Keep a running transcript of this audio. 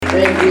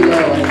Thank you,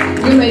 Lord.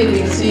 You may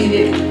be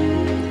seated.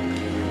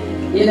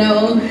 You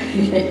know,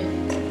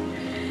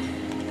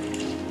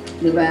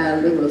 the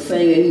Bible was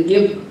saying,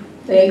 give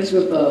thanks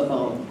with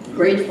a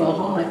grateful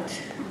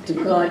heart to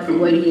God for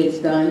what He has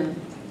done.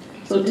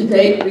 So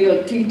today we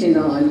are teaching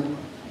on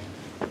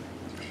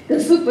the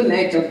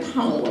supernatural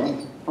power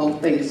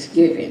of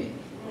thanksgiving.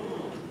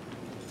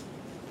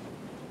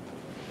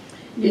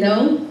 You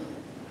know,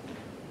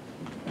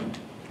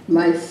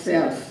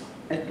 myself,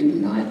 I do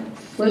not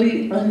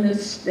fully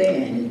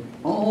understand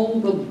all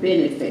the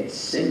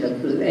benefits and the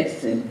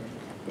blessing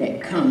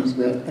that comes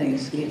with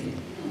Thanksgiving.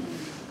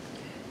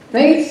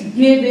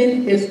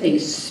 Thanksgiving is a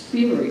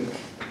spirit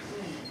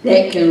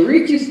that can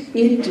reach us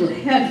into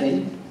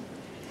heaven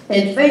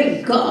and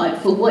thank God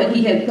for what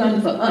He has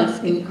done for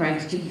us in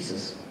Christ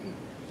Jesus.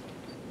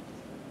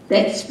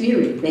 That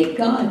spirit that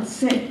God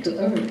sent to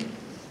earth.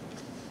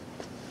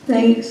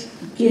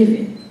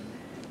 Thanksgiving,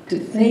 to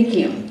thank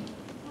Him.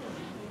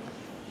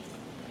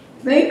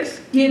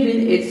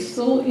 Thanksgiving is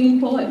so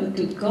important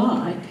to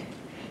God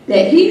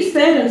that He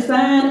set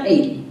aside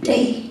a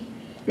day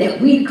that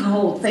we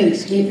call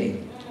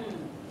Thanksgiving.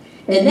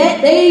 And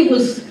that day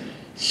was,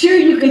 sure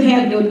you can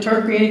have your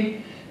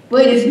turkey,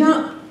 but it's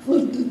not for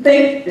to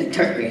thank the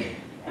turkey.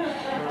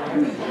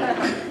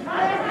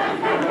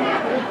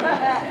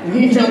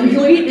 You know, we're going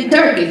to eat the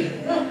turkey.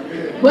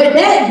 But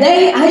that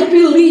day, I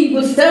believe,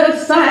 was set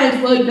aside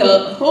for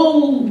the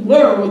whole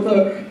world,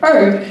 the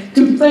earth,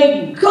 to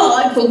thank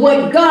God for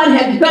what God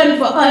has done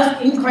for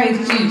us in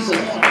Christ Jesus.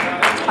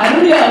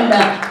 Hallelujah.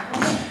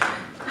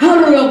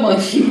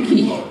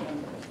 Hallelujah.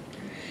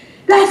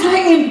 That's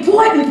how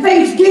important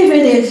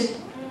Thanksgiving is,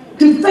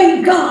 to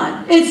thank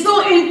God. It's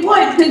so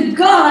important to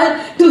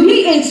God to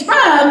He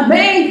inspired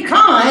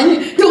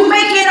mankind to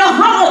make it a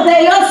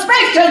holiday, a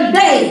special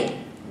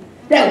day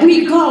that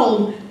we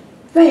call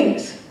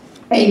thanks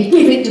and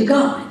give it to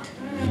God.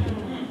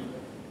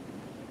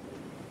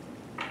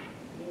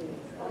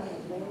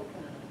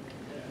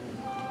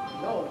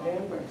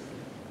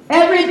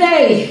 Every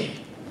day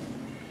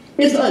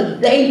is a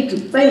day to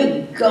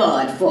thank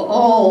God for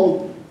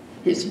all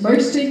His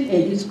mercy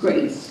and His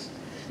grace.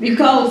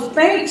 Because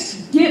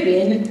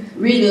Thanksgiving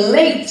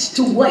relates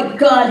to what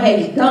God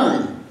has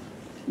done.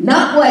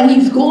 Not what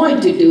He's going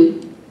to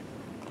do,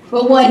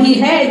 but what He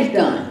has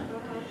done.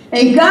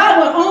 And God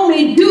will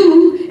only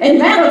do and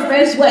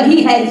manifest what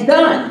He has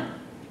done.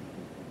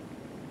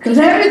 Because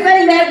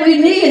everything that we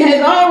need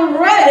has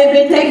already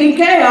been taken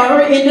care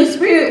of in the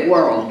spirit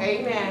world.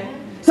 Amen.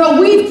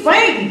 So we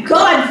thank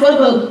God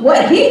for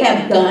what He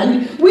has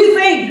done. We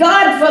thank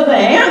God for the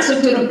answer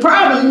to the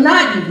problem,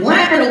 not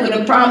whining over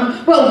the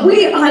problem, but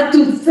we are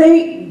to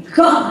thank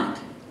God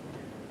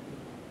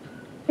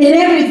in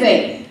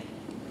everything.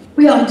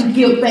 We are to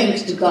give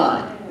thanks to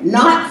God,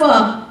 not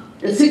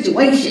for the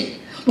situation,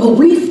 but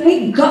we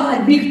thank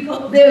God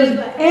because there's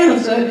the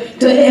answer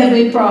to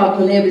every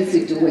problem, every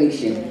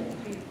situation.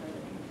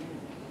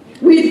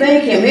 We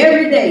thank Him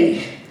every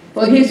day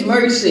for His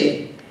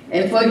mercy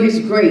and for His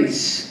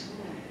grace.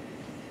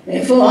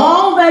 And for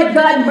all that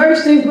God's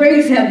mercy and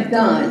grace have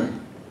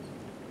done,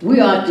 we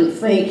are to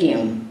thank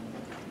Him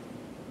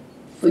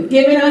for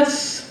giving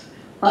us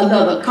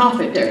another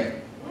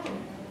comforter.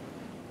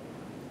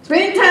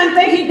 Spend time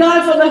thanking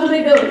God for the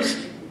Holy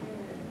Ghost.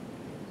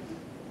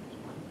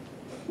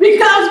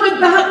 Because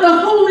without the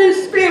Holy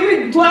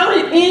Spirit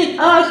dwelling in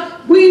us,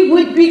 we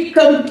would be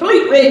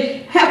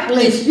completely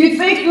helpless. You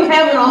think you're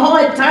having a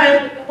hard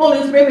time with the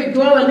Holy Spirit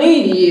dwelling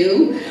in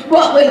you,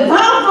 but without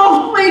the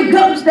Holy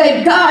Ghost,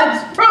 that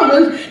God's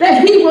promise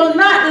that He will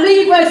not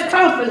leave us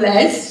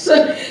comfortless.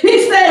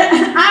 He said,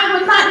 I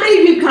will not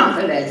leave you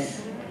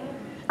comfortless.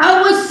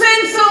 I will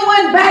send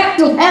someone back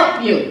to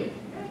help you.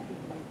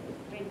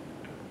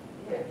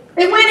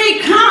 And when He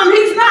comes,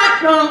 He's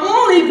not going to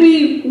only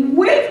be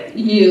with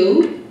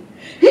you,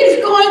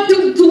 He's going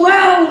to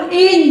dwell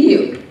in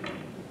you.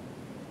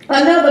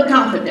 Another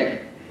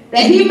comforter,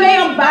 that He may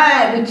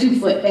abide with you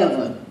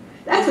forever.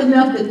 That's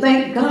enough to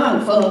thank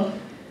God for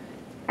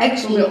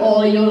actually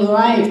all of your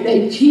life,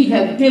 that He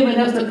has given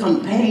us a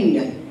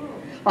companion,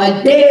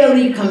 a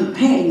daily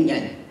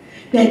companion,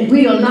 that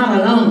we are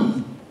not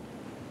alone.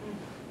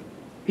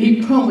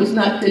 He promised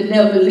not to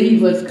never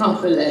leave us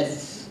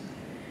comfortless.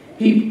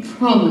 He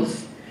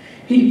promised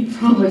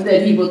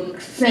that He will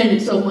send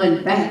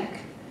someone back.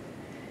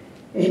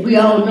 And we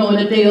all know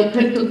in the day of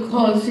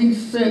Pentecost, He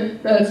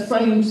sent the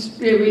same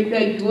Spirit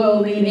that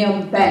dwelled in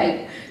Him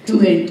back to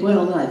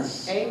indwell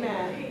us.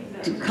 Amen.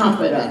 To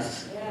comfort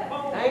us.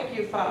 Thank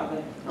you,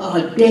 Father.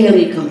 Our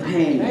daily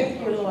companion.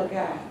 Thank you, Lord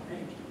God.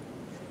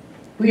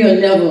 We are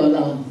never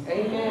alone.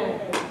 Amen.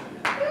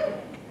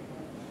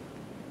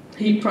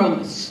 He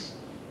promised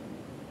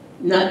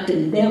not to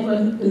never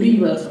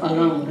leave us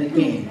alone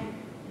again.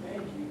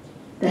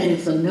 That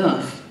is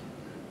enough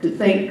to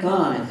thank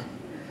God.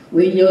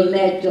 When your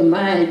natural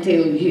mind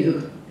tells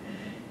you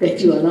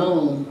that you're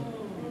alone,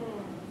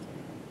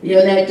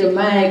 your natural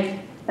mind,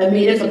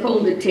 it's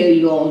supposed to tell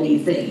you all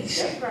these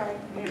things. That's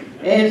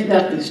right. There's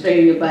nothing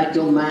strange about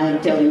your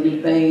mind telling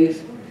you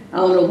things. I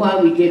don't know why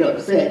we get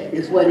upset.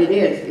 It's what it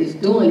is. It's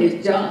doing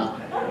its job.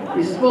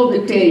 He's supposed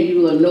to tell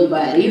you you're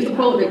nobody. He's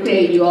supposed to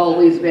tell you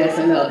always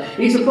messing up.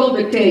 He's supposed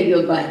to tell you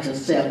about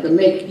yourself, to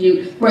make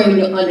you bring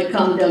you under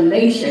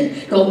condemnation.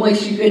 Because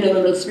once you get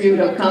under the spirit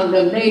of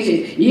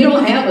condemnation, you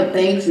don't have a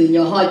thanks in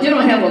your heart. You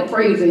don't have a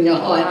praise in your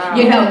heart.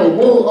 You have a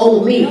woe,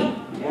 oh me.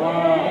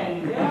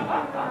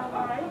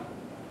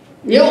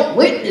 You don't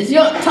witness, you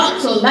don't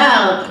talk so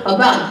loud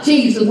about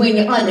Jesus when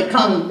you're under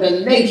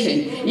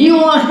condemnation. You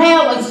won't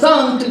have a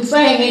song to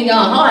sing in your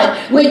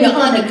heart when you're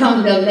under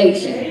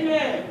condemnation.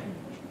 Amen.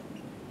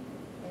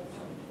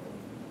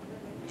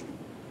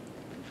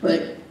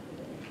 But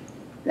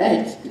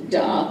that's the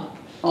job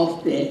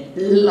of the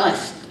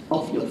lust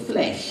of your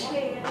flesh.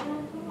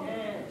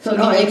 So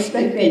don't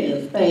expect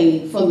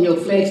anything from your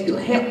flesh to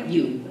help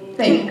you.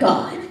 Thank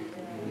God.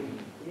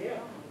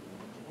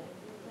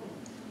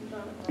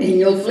 And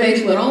your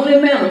flesh will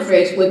only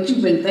manifest what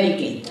you've been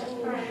thinking.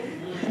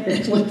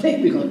 That's one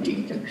thing we're going to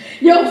teach you.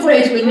 Your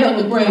flesh will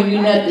never bring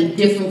you nothing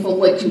different from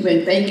what you've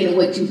been thinking and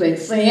what you've been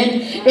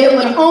saying. It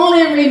will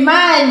only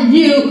remind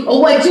you of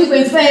what you've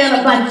been saying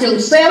about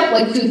yourself,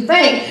 what you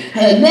think,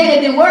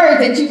 negative words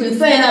that you've been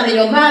saying out of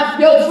your mouth.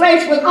 Your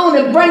flesh will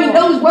only bring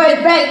those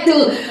words back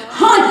to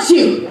haunt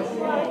you.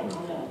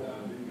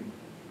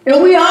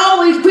 And we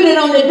always put it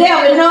on the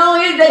devil. No,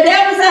 the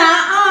devil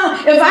said,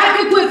 if I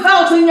could put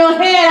thoughts in your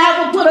head,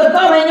 I would put a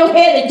thought in your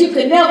head that you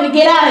could never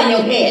get out of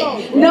your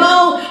head.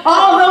 No,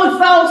 all those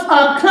thoughts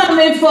are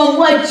coming from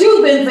what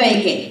you've been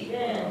thinking.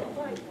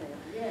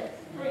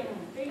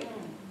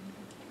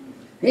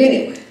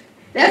 Anyway,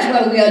 that's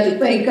why we have to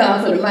thank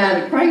God for the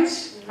mind of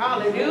Christ.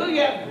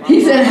 Hallelujah.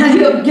 He said,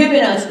 you have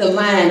given us the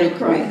mind of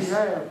Christ.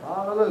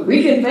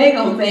 We can think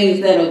on things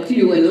that are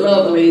pure and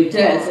lovely and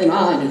just and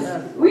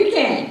honest. We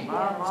can.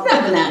 It's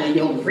nothing out of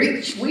your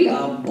reach. We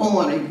are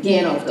born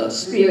again of the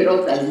Spirit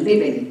of the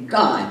living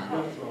God.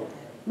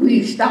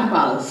 We stop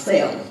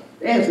ourselves.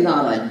 There's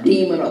not a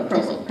demon or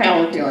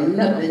principality or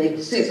nothing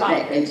exists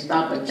that can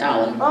stop a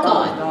child of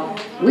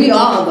God. We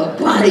are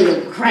the body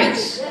of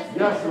Christ.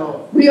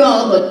 We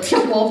are the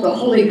temple of the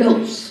Holy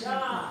Ghost.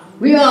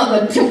 We are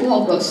the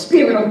temple of the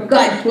Spirit of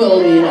God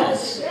dwelling in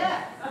us.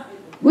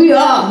 We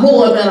are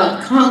more than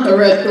a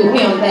conqueror through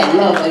him that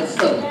loved us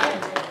so.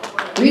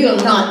 We are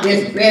not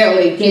just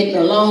barely getting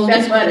along.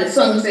 That's why the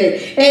song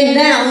said, and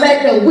now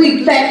let the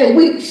weak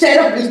shut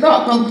up and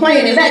start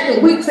complaining. Let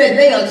the weak say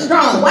they are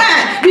strong.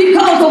 Why?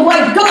 Because of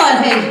what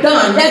God has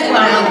done. That's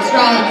why I'm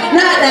strong.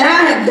 Not that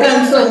I have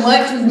done so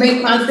much to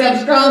make myself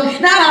strong.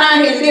 Not that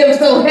I have lived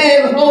so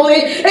heavy holy.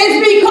 It's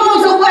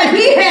because of what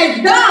he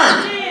has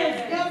done.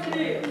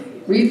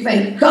 We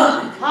thank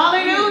God.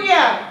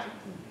 Hallelujah.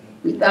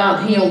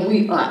 Without him,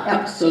 we are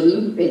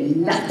absolutely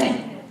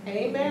nothing.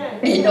 Amen.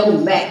 And no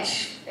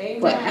match.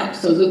 Amen. For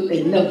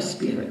absolutely no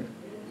spirit.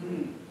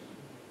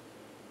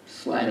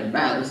 That's why the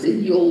Bible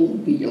says you'll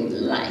be your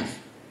life.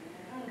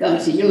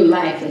 God said your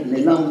life doesn't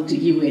belong to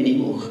you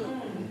anymore.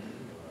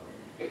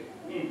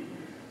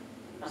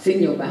 It's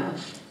in your Bible.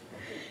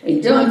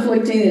 In John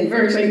 14 and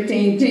verse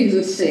 18,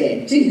 Jesus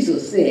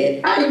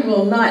said, I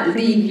will not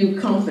leave you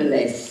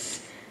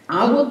comfortless.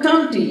 I will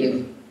come to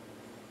you.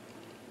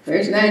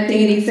 Verse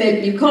 19, he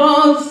said,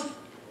 because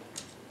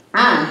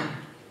I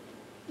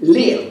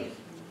live,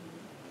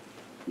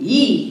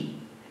 ye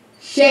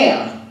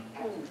shall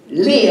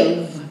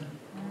live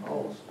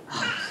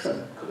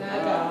also.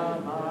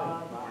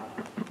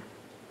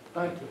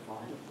 Thank you,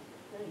 Father.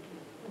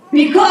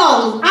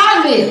 Because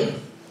I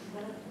live,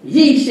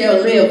 ye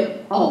shall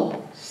live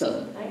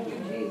also. Thank you,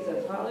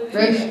 Jesus. Hallelujah.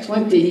 Verse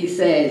 20, he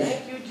says,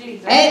 Thank you,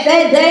 Jesus. at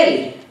that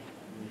day,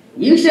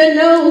 you shall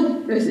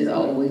know, this has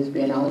always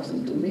been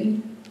awesome to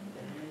me.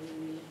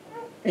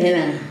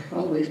 And I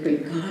always pray,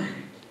 God,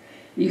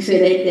 you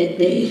said at that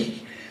day,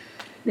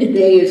 the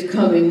day is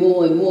coming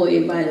more and more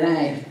in my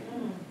life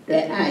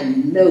that I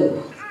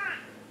know.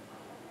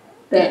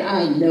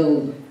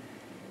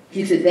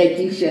 He said that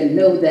you shall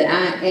know that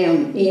I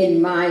am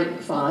in my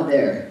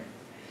Father,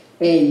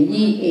 and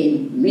ye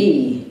in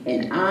me,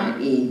 and I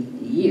in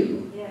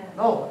you.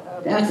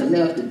 That's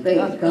enough to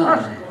thank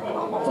God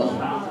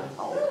for.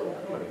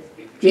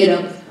 Get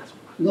up.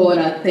 Lord,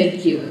 I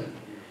thank you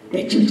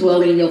that you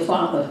dwell in your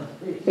Father,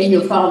 and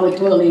your Father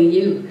dwell in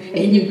you,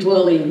 and you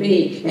dwell in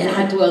me, and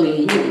I dwell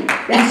in you.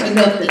 That's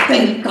enough to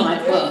thank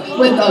God for,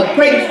 with a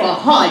grateful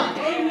heart,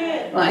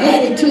 an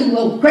attitude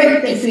of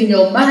greatness in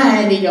your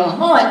mind, in your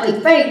heart, to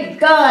thank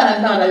God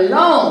I'm not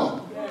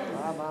alone.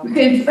 We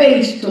can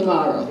face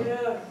tomorrow.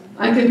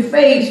 I can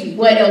face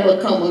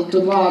whatever comes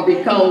tomorrow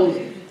because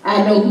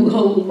I know who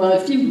holds my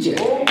future.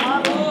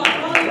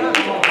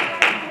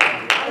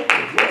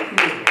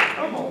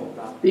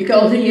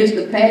 Because he is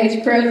the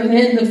past, present,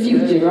 and the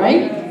future,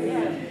 right?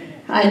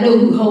 I know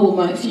who holds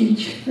my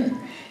future.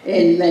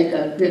 And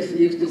like Bishop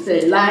used to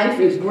say, life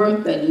is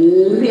worth the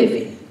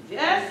living.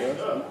 Yes.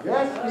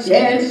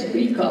 Just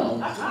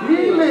because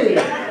He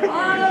lives. he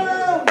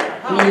lives.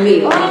 He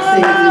says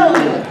he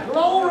lives.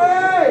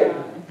 Glory.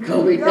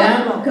 Because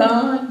without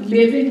God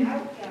living,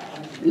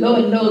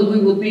 Lord knows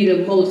we will be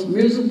the most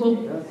miserable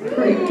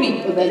great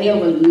people that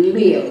ever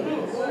lived.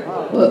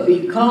 But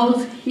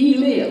because he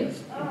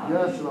lives,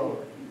 Yes, Lord.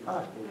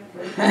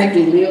 I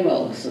can live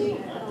also.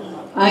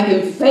 I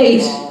can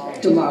face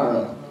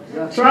tomorrow.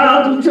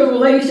 Trials and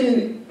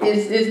tribulation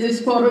is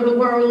this part of the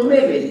world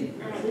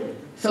living.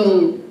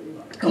 So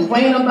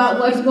complain about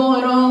what's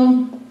going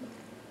on,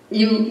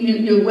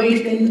 you're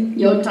wasting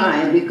your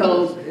time,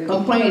 because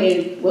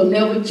complaining will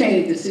never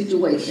change the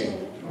situation.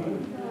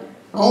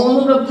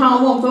 Only the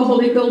power of the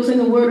Holy Ghost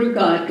and the Word of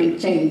God can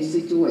change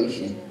the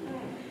situation.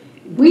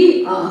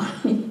 We are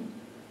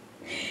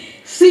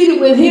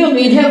seated with him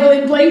in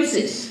heavenly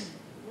places.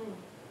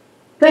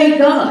 Thank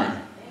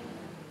God.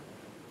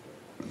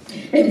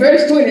 In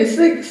verse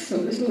 26, so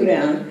let's go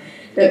down,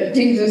 that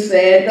Jesus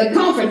said, the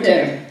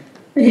Comforter,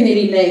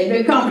 any name,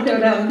 the Comforter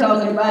that I'm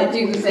talking about,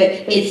 Jesus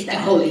said, it's the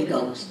Holy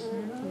Ghost.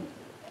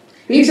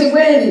 He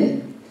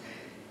said,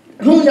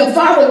 whom the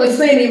Father was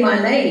sending in my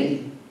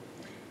name,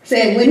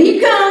 said, when he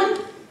comes,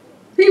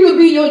 he will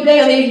be your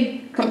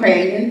daily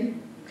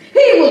companion.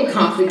 He will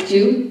comfort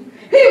you.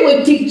 He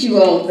will teach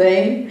you all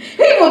things.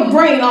 He will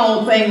bring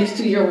all things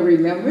to your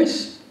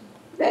remembrance.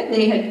 That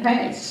day had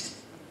passed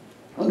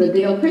on the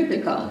day of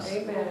Pentecost.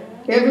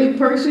 Amen. Every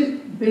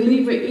person,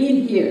 believer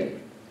in here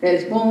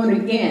that's born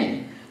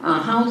again,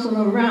 are housing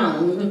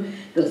around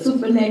the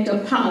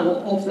supernatural power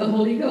of the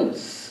Holy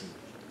Ghost.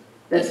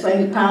 That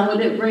same power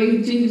that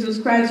raised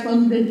Jesus Christ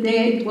from the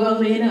dead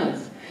dwells in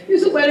us. You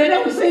say, well, it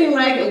don't seem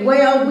like it.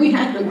 Well, we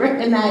have to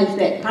recognize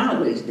that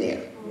power is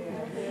there.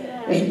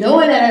 And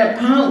knowing that our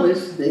power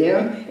is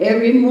there,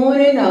 every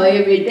morning or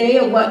every day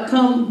or what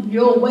comes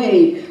your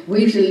way,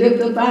 we should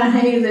lift up our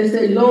hands and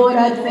say, Lord,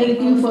 I thank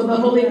you for the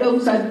Holy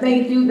Ghost. I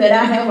thank you that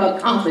I have a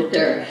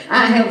comforter.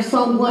 I have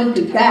someone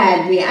to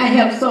guide me. I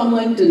have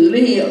someone to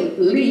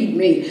lead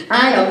me.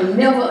 I am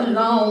never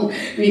alone,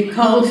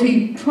 because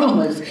he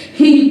promised.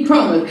 He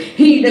promised.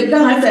 The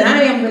God said,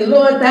 I am the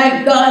Lord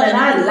thy God, and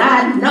I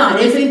lie not.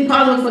 It's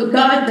impossible for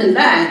God to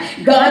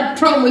lie. God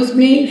promised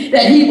me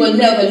that he will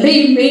never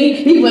leave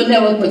me. He will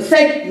never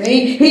forsake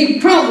me. He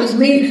promised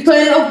me. So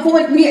there's no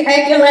point me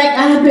acting like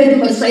I've been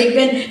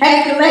forsaken,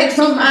 acting like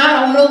something I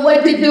don't know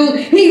what to do.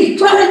 He's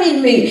dwelling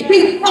in me.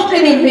 He's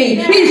walking in me.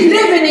 He's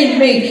living in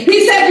me.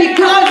 He said,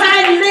 because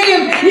I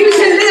live, you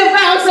should live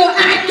also.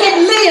 I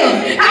can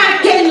live. I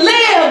can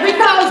live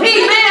because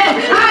he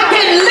lives. I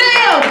can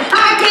live.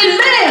 I can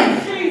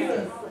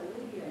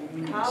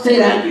live.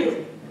 Said I.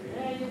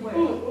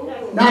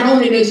 Not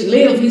only does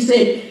live, he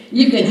said,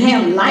 you can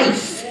have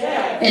life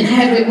and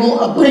have it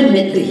more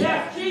abundantly.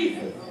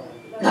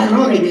 Not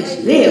only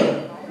does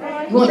live,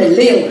 you want to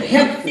live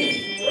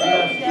healthy,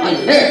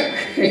 alert,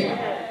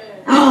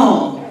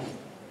 all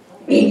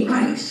in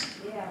Christ.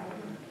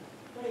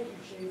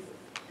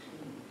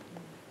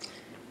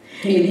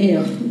 In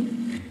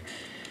him.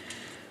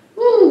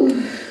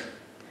 Woo.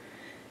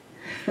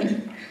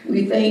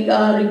 We thank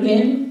God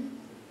again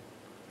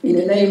in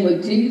the name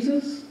of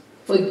Jesus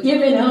for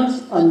giving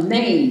us a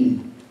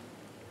name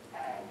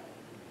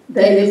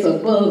that is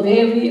above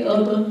every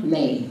other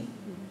name.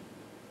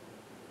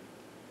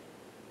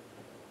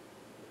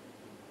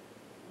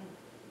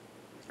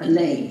 A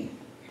name.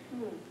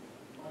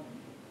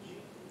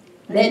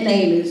 That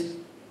name is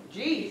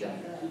Jesus.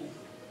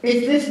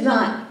 It's just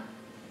not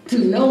to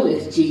know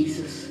it's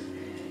Jesus.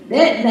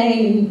 That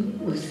name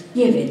was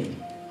given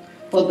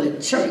for the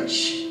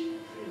church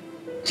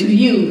to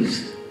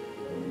use.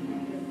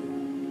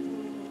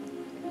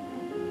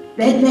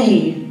 That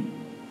name,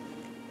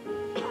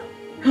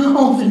 how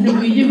often do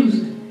we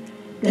use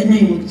the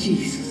name of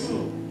Jesus?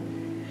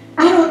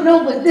 I don't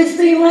know, but this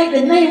seems like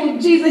the name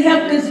of Jesus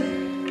helped us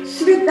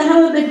slip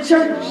out of the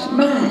church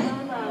mind.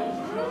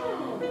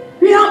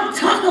 We don't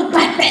talk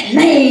about that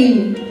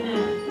name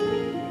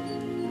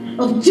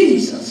of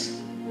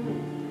Jesus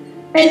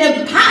and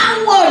the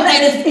power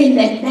that is in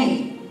that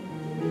name.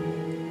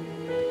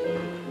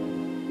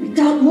 We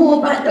talk more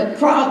about the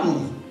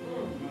problem,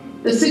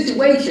 the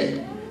situation,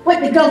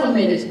 what the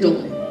government is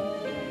doing.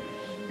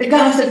 The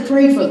God said,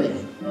 pray for them.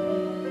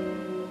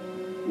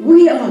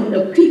 We are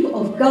the people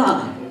of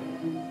God.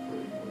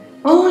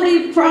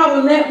 Only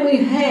problem that we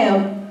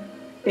have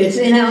is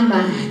in our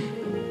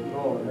mind.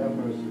 Lord, have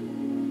mercy.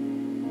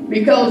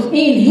 Because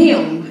in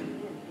him,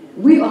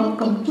 we are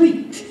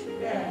complete.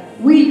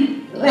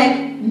 We lack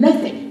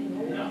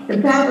nothing. The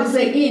Bible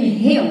says in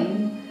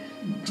him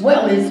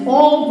dwelleth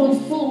all the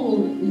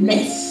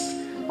fullness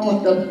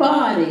of the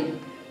body,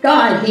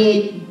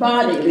 Godhead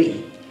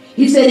bodily.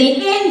 He said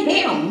in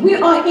him, we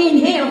are in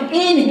him,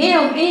 in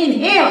him, in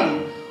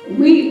him.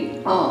 We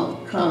are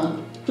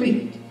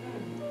complete.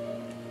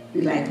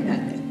 We lack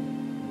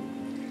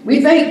nothing.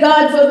 We thank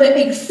God for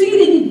the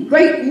exceeding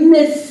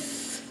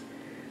greatness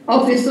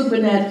of his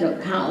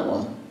supernatural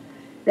power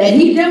that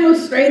he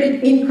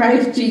demonstrated in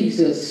Christ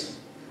Jesus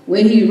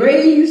when he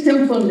raised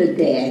him from the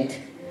dead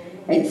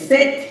and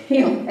set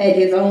him at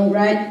his own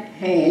right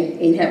hand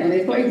in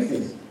heavenly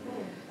places.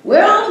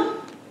 Well,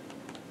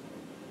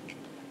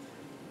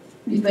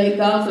 you thank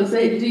God for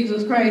setting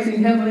Jesus Christ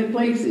in heavenly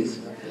places.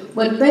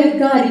 But thank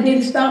God he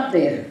didn't stop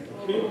there.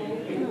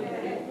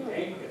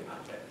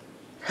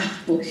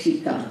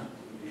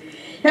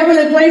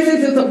 Heavenly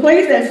places is a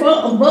place that's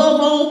far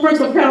above all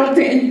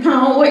principality and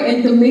power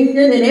and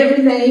dominion and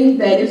every name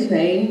that is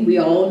named. We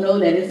all know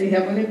that it's the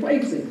heavenly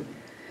places.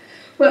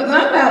 But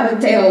my Bible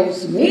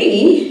tells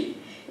me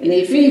in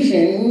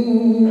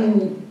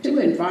Ephesians 2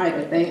 and 5,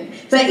 I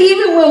think, that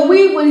even when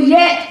we were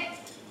yet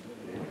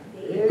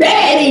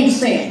dead in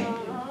sin,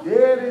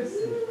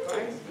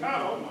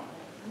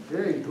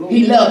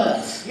 He loved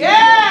us.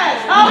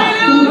 Yes.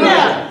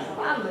 Hallelujah.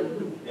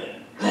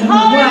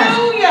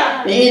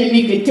 Hallelujah. The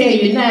enemy could tell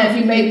you now if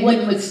you make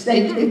one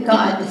mistake that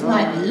God does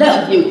not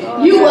love you.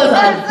 You was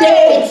a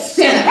dead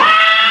sinner.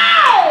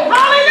 Hey!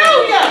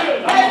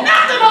 Hallelujah. There's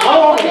nothing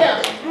wrong with him.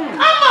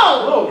 Come on.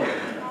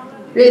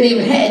 Didn't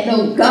even have no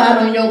God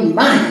on your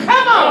mind.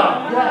 Come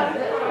on.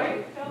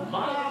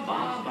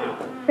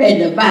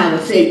 And the Bible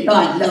said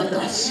God loved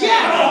us.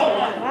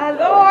 Yes. My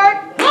Lord.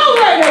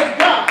 Glory to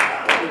God.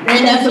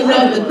 And that's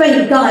enough to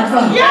thank God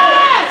for.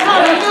 Yes.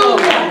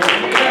 Hallelujah.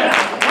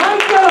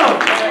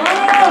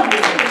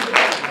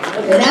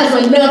 And that's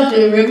enough to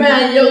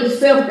remind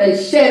yourself to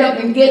shut up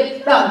and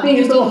stop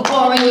being so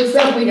hard on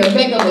yourself when you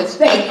make a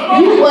mistake.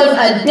 You was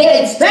a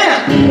dead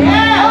sinner.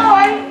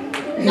 Yeah.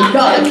 And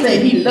God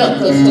said He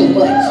loved us so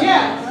much.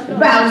 Yeah. The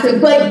Bible said,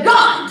 but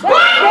God,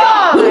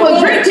 who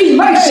was rich in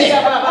mercy,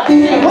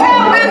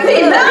 wherewith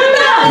He loved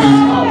us,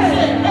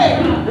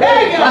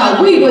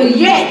 while we were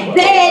yet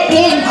dead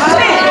in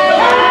sin.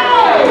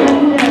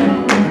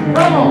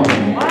 Come on.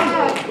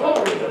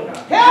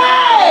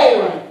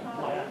 Hey!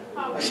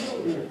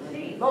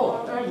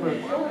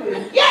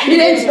 He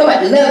didn't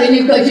start loving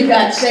you because you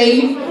got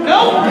saved.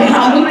 No.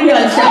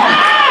 Hallelujah.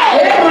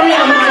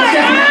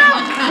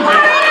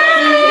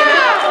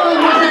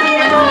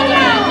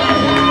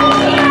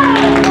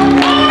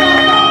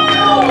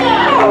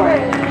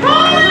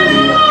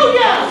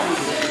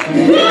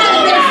 He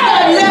didn't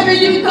start loving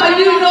you because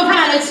you know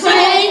how to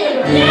sing.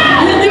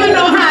 You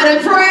know how to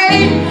pray.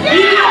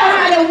 You know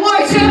how to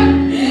worship.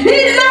 He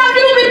loved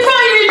you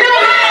before you know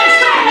how to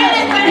say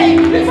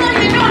anything. Before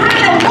you know how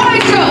to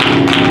worship.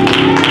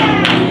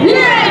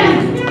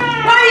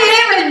 Why you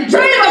even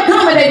dream of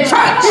coming to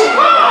church?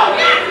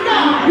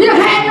 You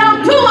had no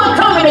clue of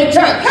coming to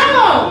church. Come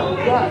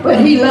on. But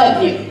He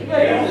loved you.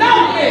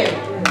 Love me.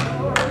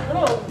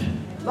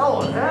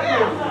 Lord,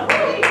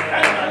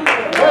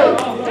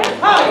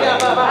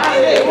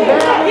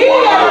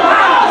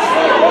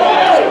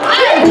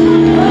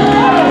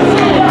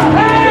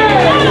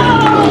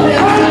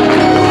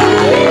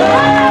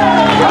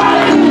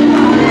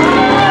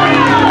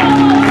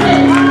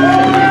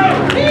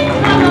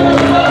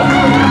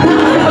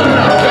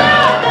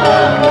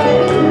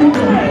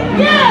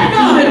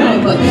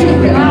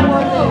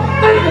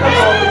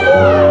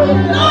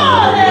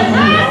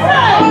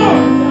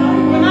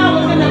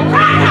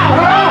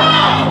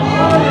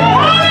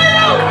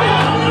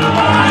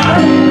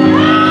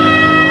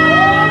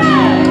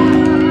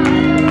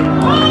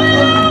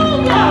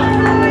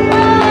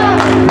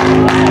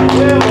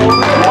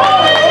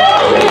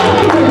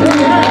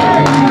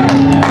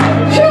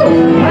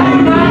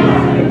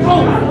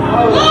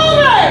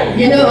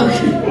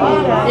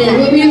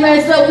 when we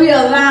mess up, we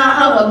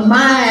allow our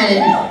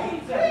mind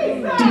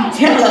to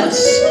tell us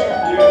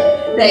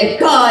that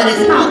God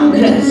is out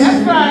with us.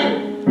 That's right.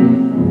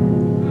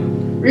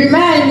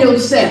 Remind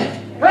yourself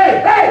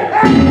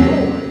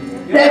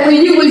that when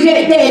you was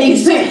yet dead in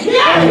sin,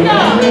 Yes,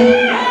 God.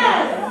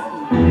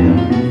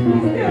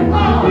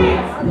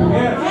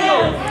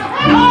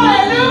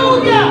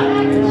 Hallelujah.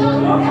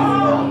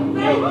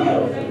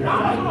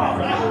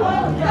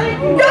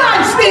 God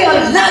still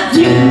loved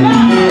you.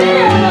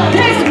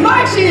 His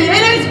mercy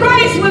and His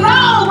grace was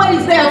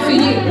always there for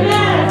you.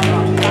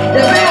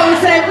 The Bible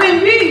said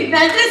when we,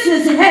 now this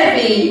is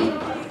heavy,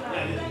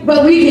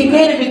 but we can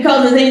get it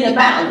because it's in the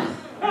Bible.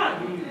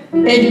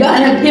 And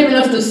God has given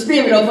us the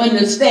spirit of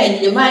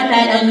understanding. You might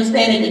not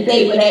understand it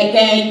today, but I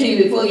guarantee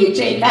you before you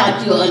check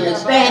out, you'll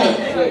understand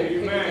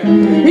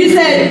it. He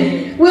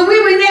said, when we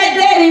were yet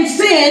dead in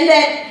sin,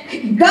 that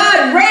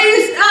God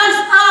raised us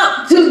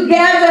up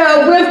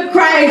together with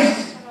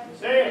Christ.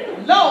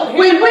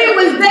 When we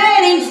was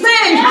dead in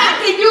sin, how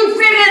can you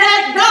figure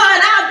that God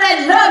out that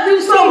loved you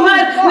so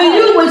much when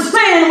you was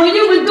sinning, when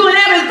you was doing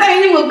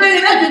everything you were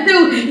big enough to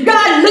do?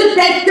 God looked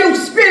at your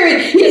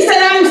spirit. He said,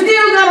 I'm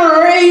still going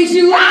to raise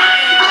you up.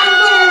 I'm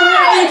going to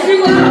raise you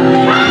up.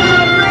 I'm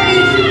going to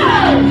raise you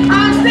up.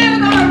 I'm still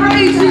going to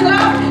raise you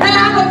up. And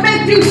I'm going to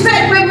make you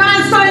sit with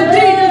my son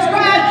Jesus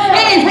Christ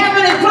in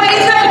heavenly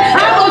places.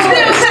 I'm going to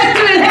still set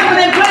you in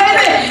heavenly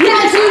places.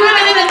 Yes, you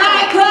went in the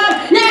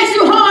nightclub. Yes,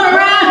 you hung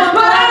around.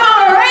 But I'm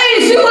going to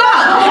raise you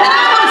up. And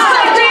I'm going to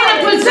set you in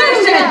a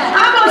position.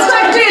 I'm going to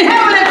set you in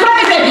heavenly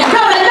places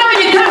because I know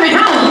you're coming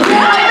home.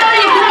 I know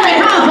you're coming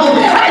home.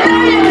 I know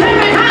you're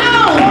coming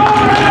home.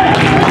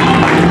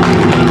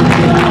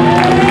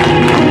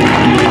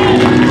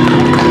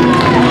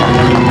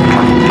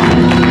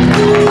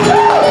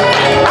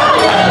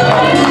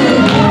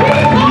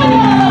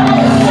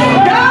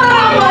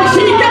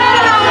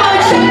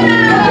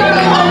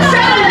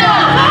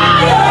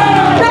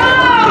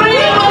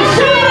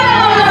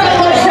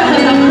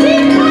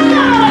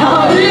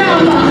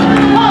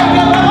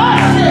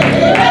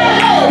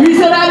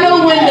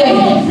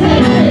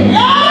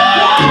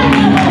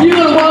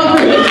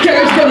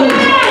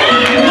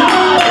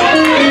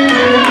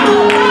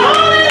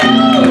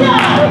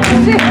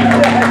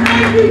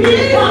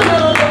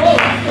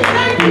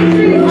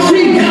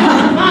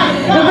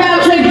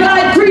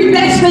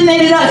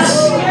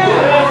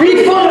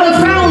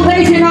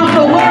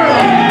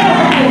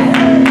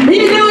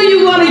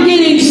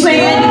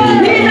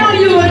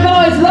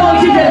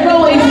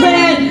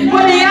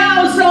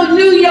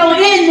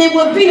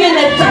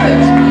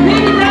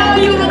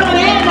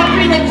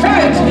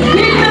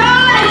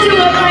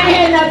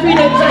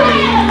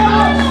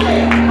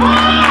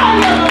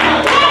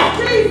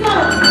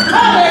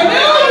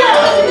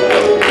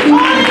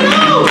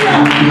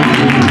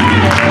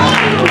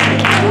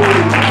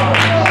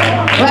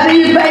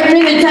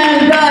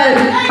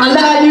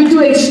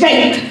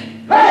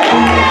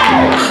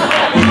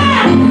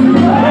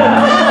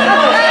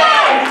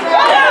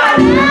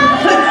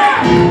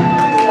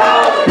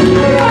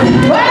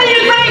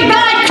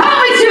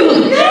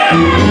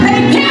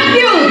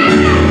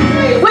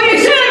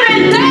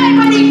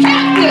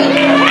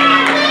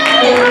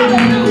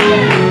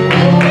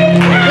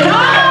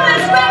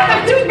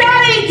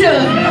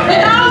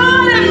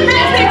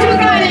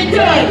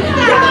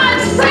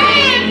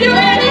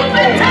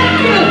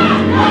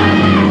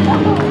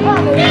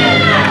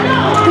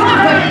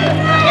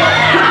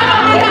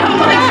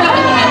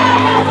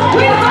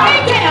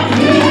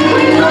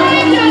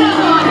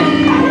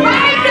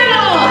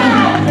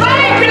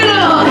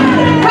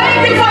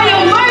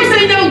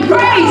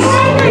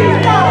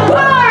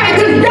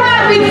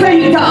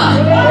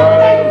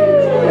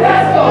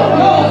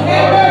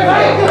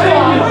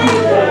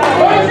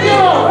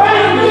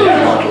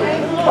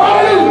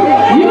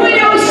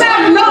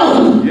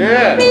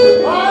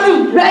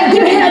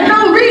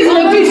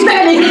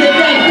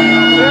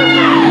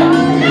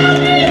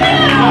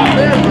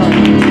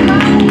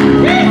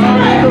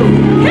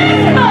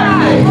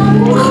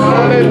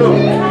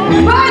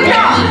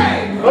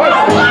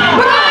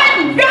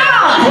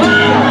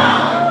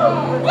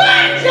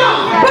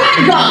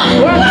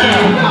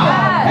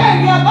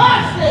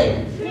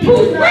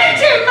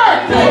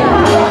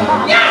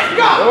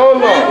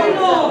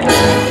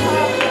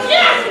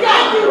 Yes,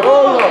 God.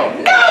 Oh, Lord.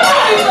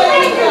 Nobody but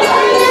you, God.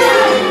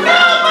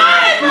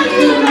 Nobody but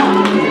you, God.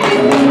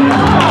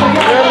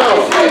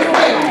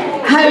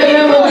 I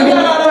remember when you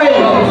were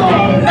praying.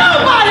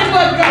 Nobody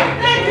but God.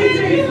 Thank you,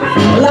 Jesus. A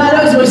lot of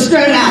us were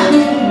strung out.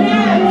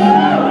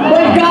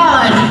 But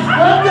God,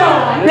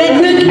 that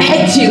looked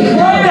at you.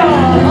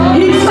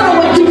 He saw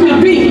what you could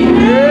be.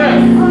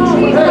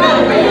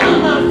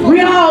 We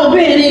all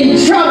been in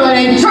trouble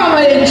and trouble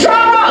and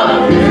trouble.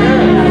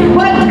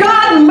 But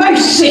God's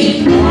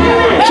mercy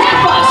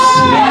kept us.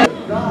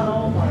 God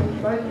Almighty.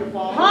 Thank you,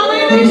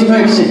 Father. His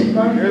mercy.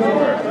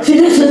 See,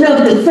 that's enough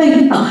to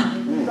thank God.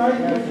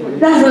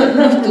 That's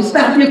enough to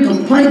stop you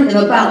complaining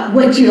about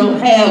what you don't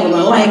have or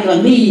like or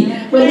need.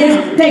 But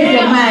let's take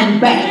your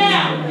mind back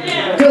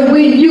to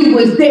when you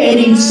was dead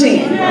in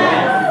sin.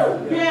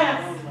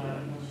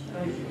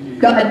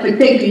 God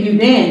protected you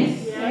then.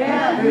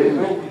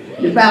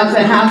 The Bible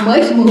said, how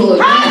much more?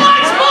 How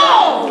much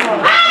more?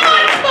 How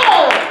much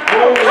more?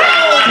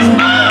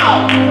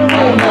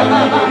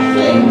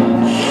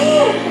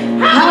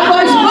 How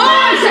much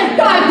more should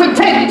God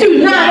protect you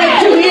now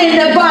that you're in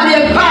the body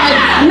of Christ?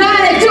 Now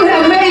that you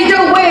have made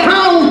your way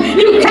home,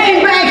 you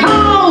came back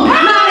home.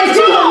 Now that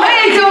you have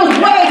made your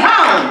way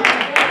home.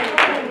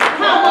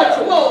 How much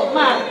more,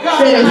 my God?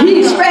 Said if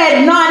he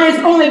spared not his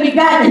only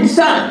begotten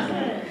Son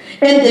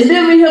and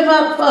delivered him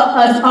up for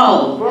us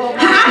all,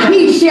 how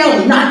he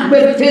shall not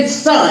with his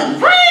Son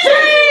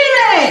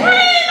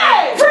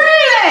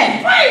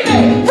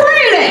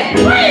freely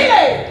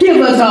give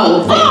us all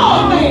things.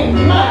 All things,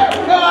 my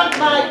God,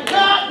 my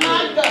God,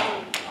 my God.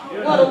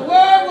 What a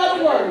word, what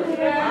a word.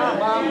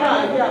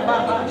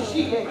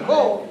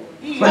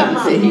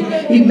 Bible said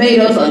he made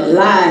us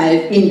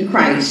alive in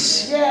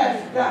Christ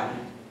Yes, God.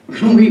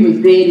 when we was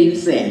dead in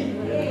sin.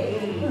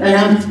 And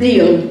I'm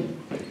still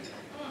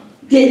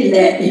getting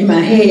that in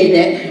my head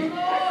that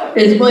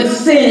as much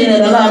sinning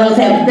that a lot of us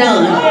have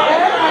done.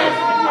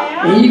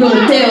 And you're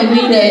going to tell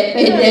me that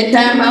at that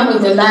time I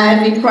was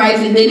alive in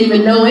Christ and didn't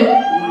even know it?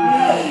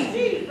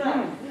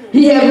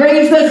 He had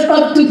raised us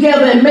up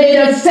together and made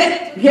us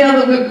sit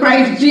together with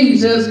Christ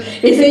Jesus.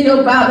 It's in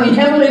your Bible, in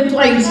heavenly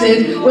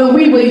places when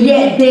we were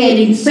yet dead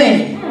in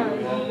sin.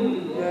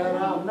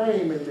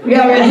 We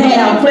already had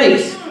our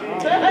place.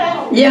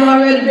 You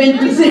already been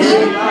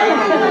positioned.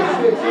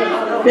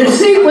 The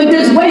seat was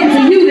just waiting for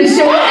you to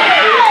show up.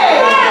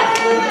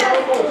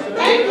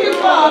 Thank you,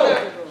 Father.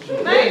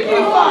 Thank you,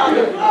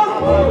 Father.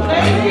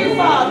 Thank you,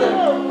 Father.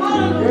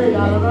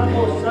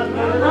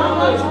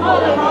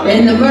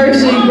 And the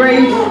mercy and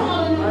grace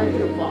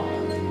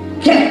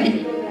kept you,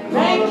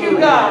 Thank you,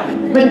 God.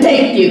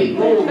 protect you,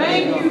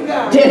 Thank you,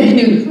 God. tell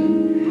you,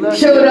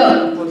 showed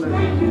up.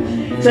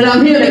 Said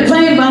I'm here to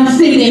claim my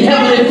seat in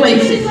heavenly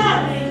places.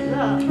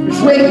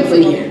 It's waiting for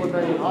you.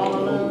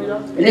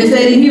 And it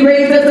said he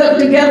raised us up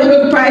together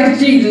with Christ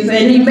Jesus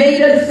and he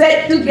made us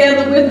sit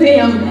together with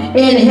him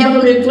in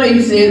heavenly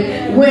places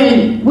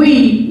when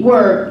we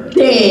were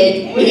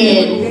dead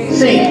in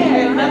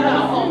sin.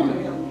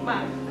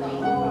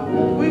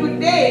 We were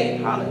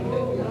dead.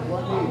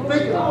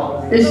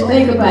 Hallelujah. Just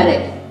think about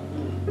it.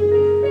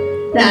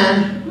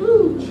 Now,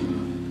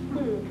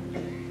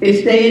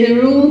 is there any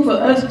room for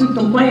us to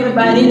complain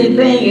about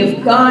anything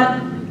if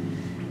God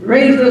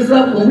raised us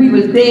up when we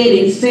was dead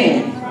in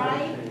sin?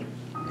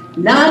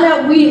 Now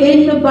that we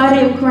in the body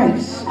of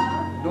Christ,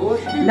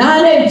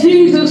 now that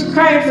Jesus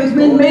Christ has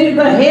been made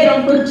the head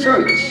of the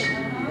church,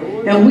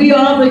 and we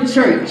are the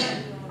church,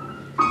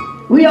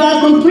 we are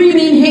complete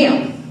in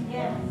him.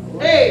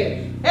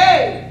 Hey,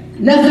 hey.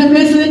 Nothing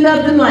missing,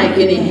 nothing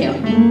lacking in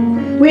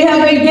him. We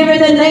have been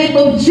given the name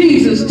of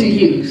Jesus to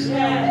use.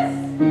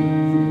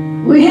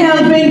 We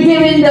have been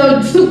given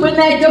the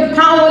supernatural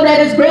power that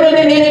is greater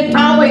than any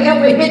power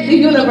ever hit the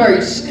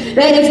universe.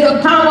 That is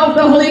the power of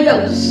the Holy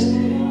Ghost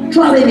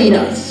dwelling in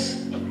us.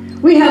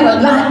 We have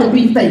a lot to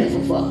be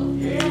thankful for.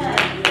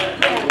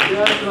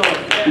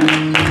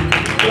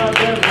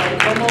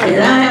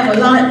 And I have a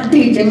lot to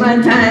teach, and my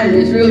time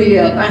is really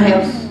up. I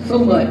have so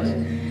much.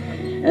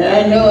 And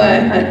I know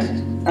I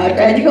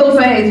tried to go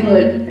fast,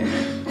 but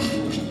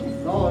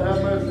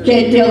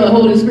can't tell the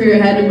Holy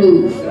Spirit how to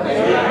move.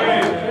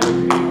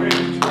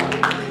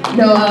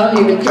 No, I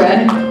don't even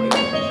try.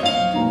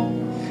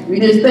 We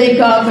just thank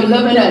God for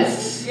loving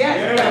us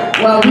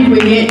while we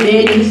were yet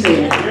dead in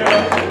sin.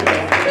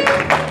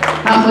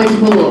 How much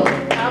more?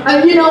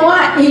 And you know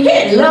what? He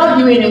can't love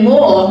you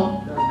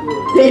anymore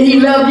than he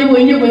loved you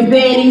when you was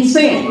dead in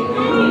sin.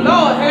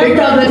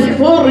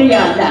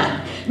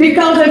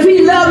 Because if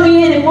he loved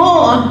me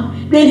anymore,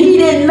 then he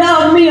didn't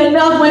love me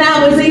enough when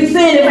I was in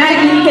sin. If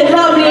actually he can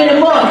love me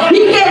anymore.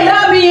 He can't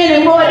love me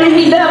anymore than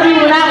he loved me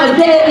when I was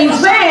dead in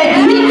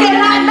sin. He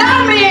cannot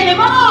love me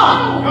anymore.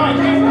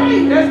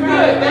 That's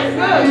good. That's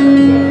good.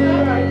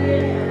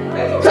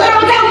 So I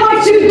don't care what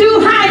you do,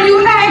 how you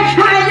act,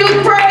 how you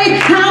pray,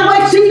 how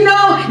much you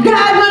know,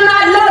 God will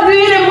not love you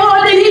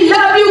anymore than he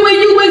loved you when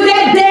you was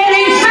that dead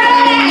in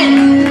sin.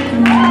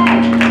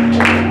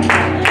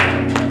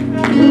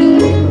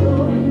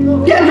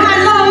 Just how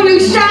long you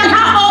shout,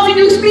 how often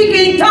you speak in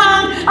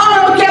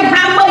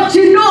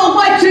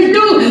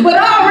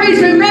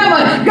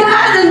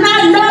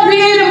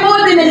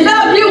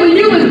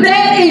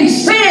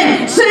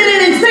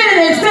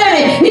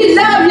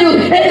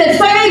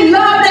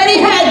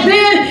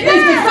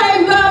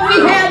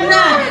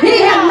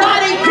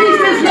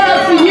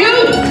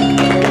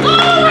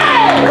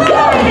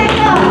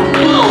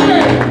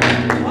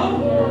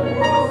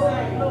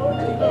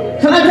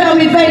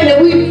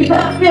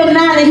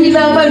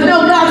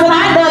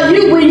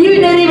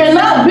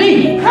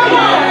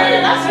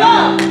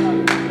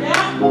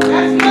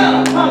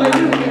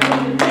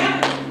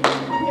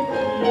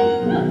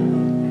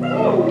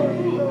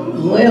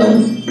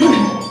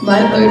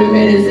 30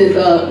 minutes is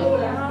up.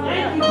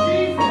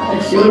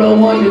 I sure don't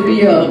want you to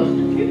be up,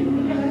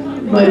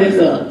 but it's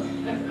up.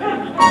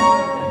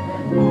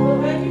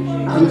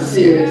 I'm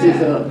serious,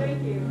 it's up.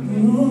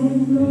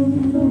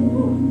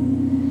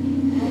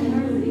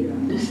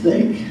 Just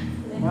think.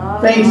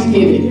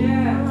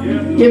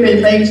 Thanksgiving.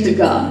 Giving thanks to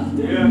God.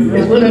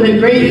 It's one of the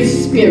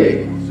greatest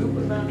spirit.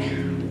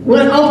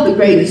 One of the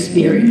greatest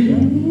spirit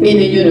in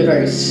the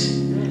universe.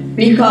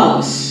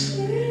 Because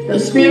the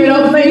spirit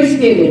of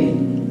thanksgiving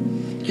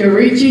can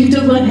reach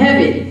into the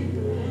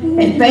heaven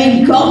and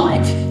thank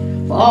God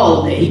for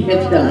all that He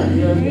has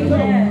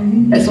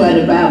done. That's why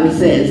the Bible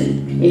says,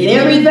 in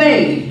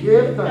everything,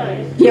 give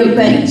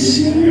thanks.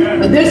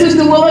 But this is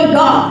the will of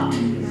God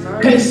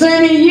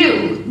concerning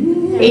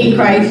you in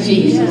Christ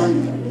Jesus.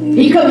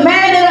 He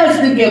commanded us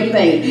to give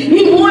thanks.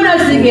 He wants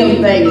us to give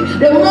thanks.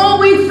 The more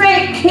we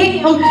thank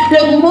Him,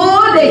 the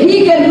more that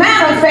He can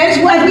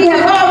manifest what He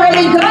has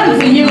already done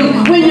for you.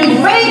 When you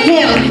thank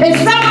Him,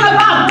 it's something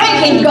about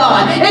thanking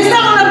God. It's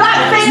something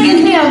about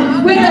thanking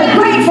Him with a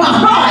grateful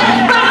heart.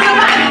 Something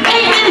about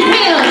thanking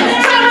Him.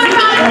 Something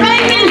about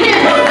thanking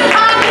Him.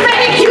 I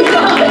thank you,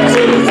 Lord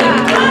Jesus.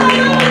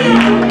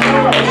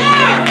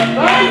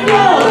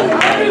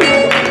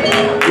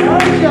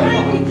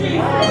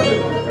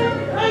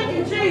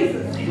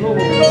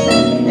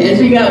 As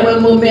we got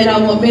one more minute, I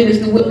want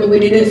Minister Whitman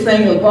with this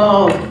thing of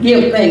all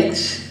give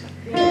thanks.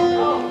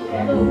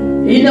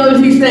 You know,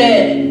 he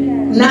said,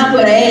 not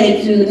with an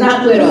attitude,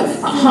 not with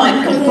a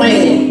heart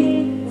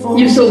complaining.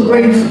 You're so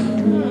grateful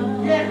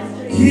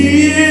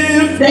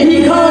that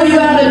He called you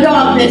out of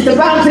darkness. The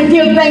Bible said,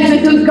 give thanks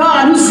unto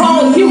God who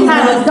called you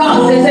out of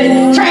darkness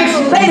and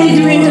translated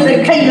you into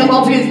the kingdom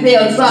of His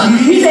dear Son.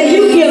 He said,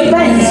 you give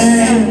thanks.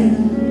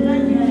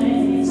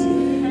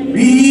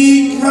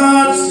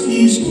 Because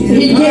He's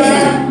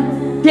given.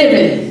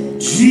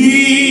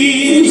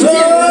 Jesus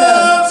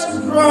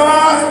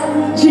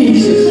Christ,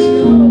 Jesus,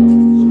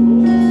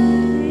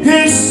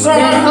 His Son,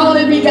 His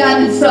only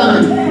begotten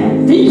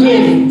Son, He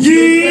gave.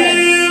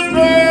 Give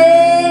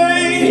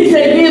thanks. He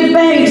said, give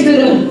thanks to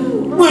them.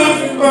 With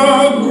a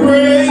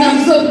great I'm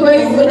so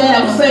grateful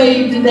that I'm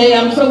saved today.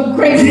 I'm so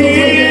grateful for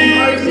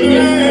His mercy.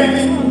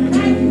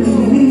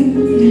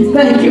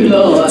 Thank you,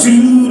 Lord. to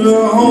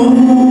the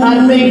Holy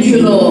I thank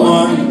you,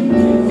 Lord.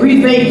 One.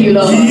 We thank you,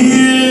 Lord.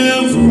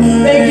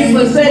 Thank you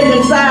for setting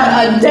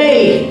aside a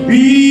day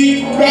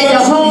that the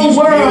whole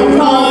world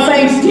calls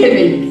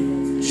Thanksgiving.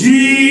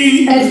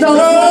 And so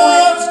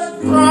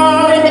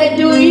when they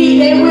do eat,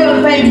 they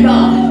will thank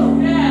God.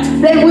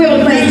 They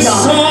will thank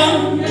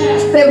God.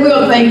 They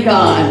will thank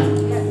God.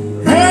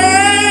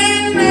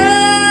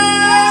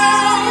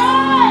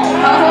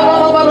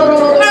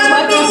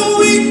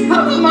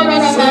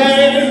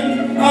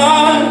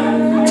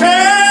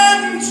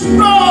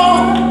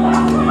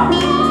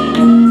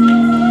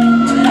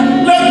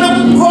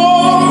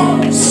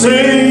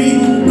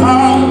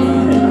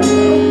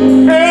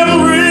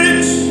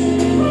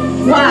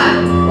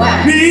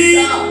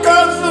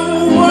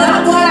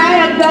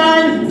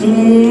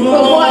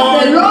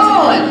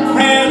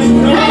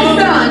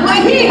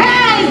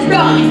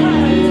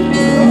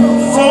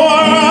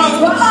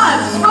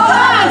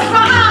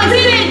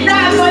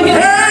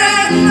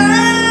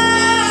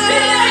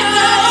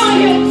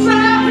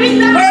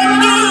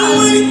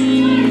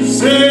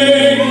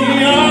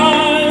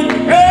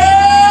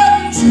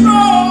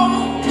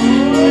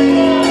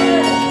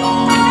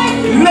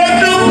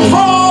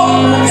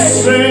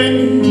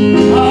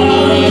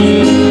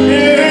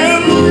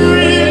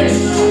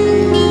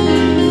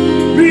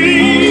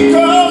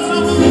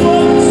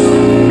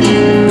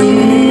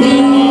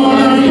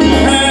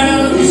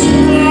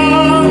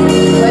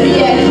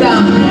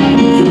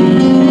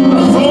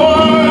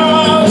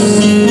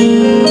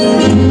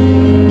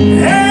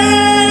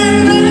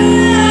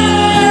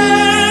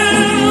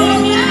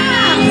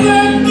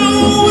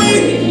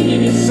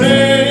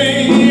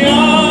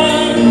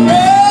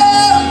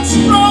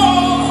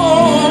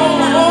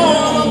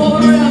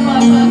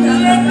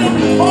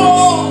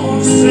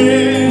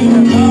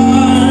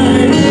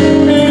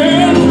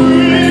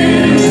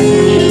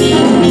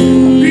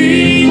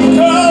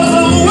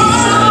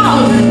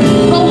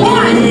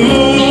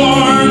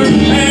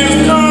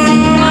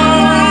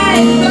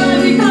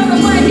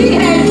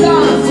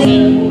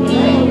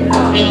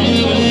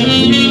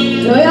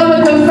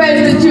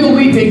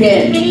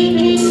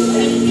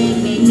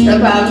 The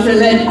Bible says,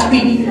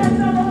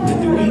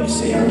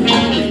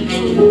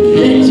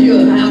 let you,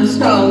 I'm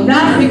strong.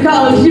 Not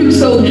because you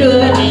so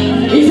good.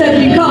 He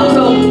said because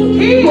of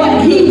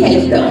what He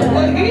has done.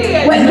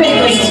 What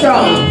makes us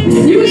strong.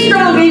 You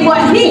strong in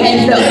what He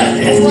has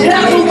done.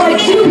 Not for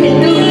what you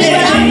can do.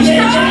 But I'm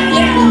strong.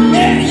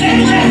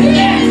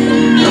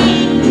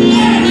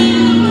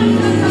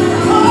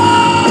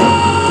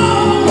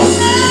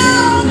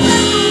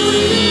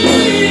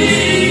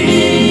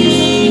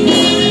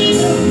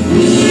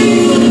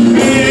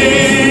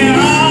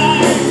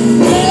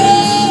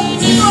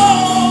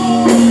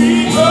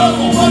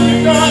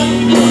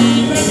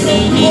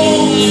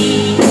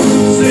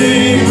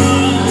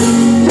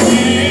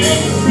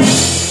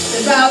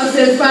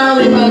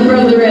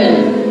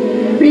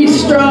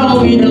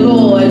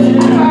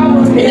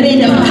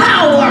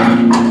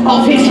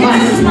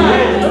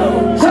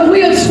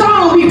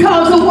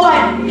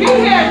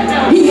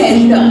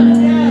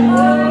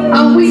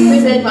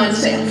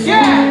 myself.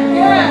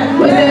 Yeah.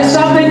 But there's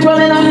something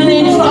dwelling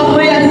underneath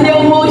somewhere and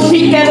no more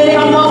she can let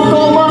her mouth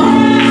go on.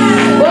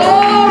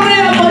 Oh,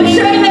 yeah, but she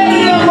can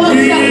let her mouth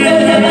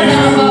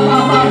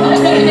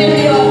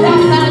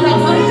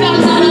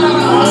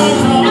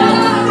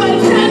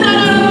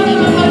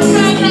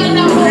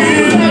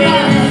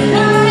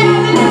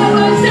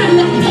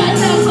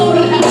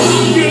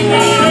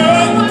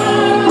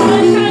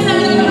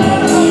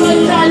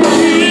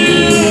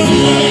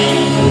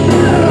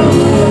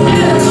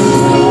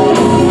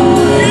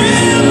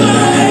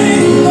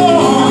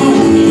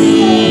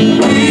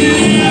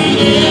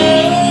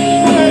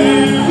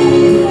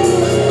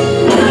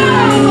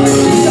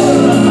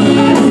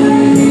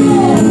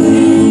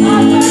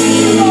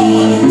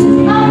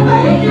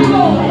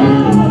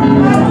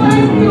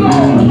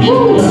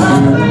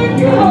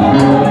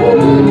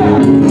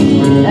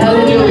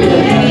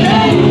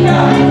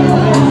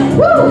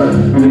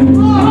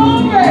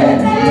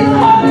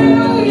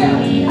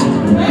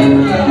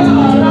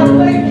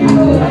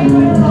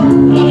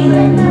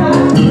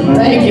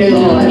Thank you,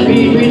 Lord.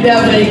 We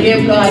definitely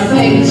give God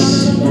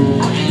thanks.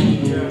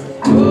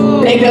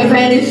 Take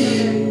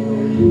advantage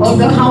of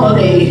the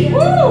holiday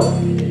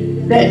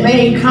that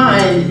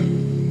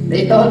mankind,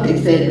 they thought they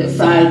set it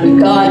aside, but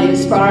God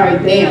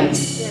inspired them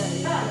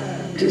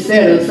to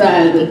set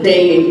aside the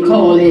day and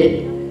call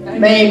it,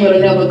 man would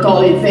have never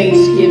called it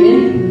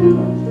Thanksgiving.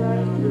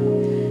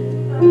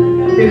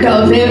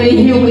 Because every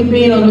human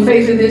being on the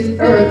face of this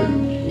earth,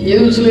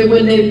 usually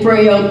when they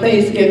pray on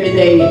Thanksgiving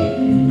Day,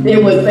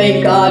 they would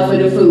thank God for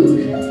the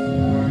food.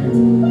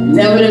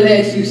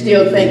 Nevertheless, you're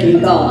still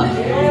thanking God.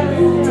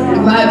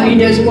 It might be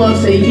just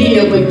once a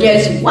year, but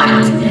guess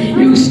what?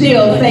 You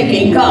still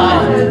thanking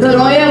God. So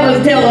don't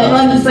ever tell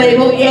an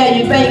unsaved, oh yeah,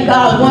 you thank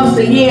God once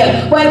a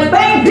year. But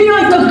thank be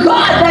unto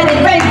God that he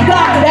thank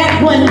God for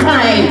that one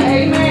time.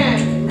 Amen.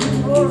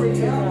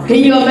 Can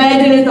you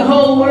imagine if the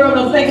whole world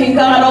was thanking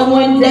God on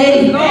one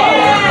day?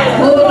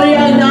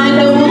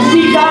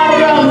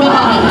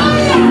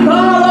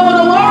 All over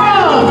the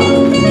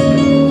world.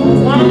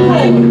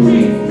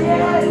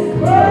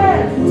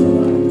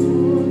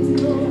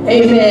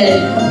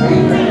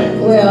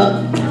 Amen.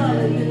 Well,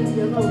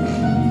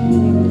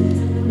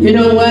 you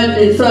know what?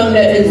 The song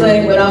that they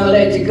sang, but I'm going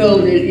to let you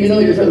go. You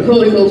know, the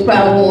Holy Ghost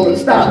power won't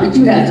stop, but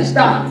you have to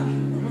stop.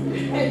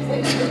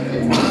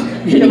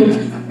 You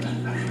know.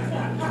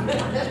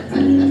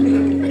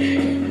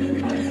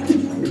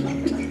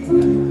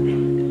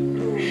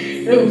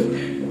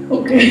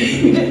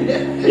 Okay.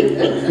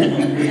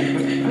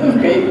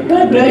 Okay.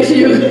 God bless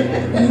you.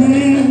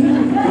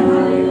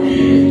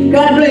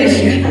 God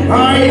bless you.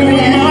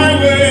 I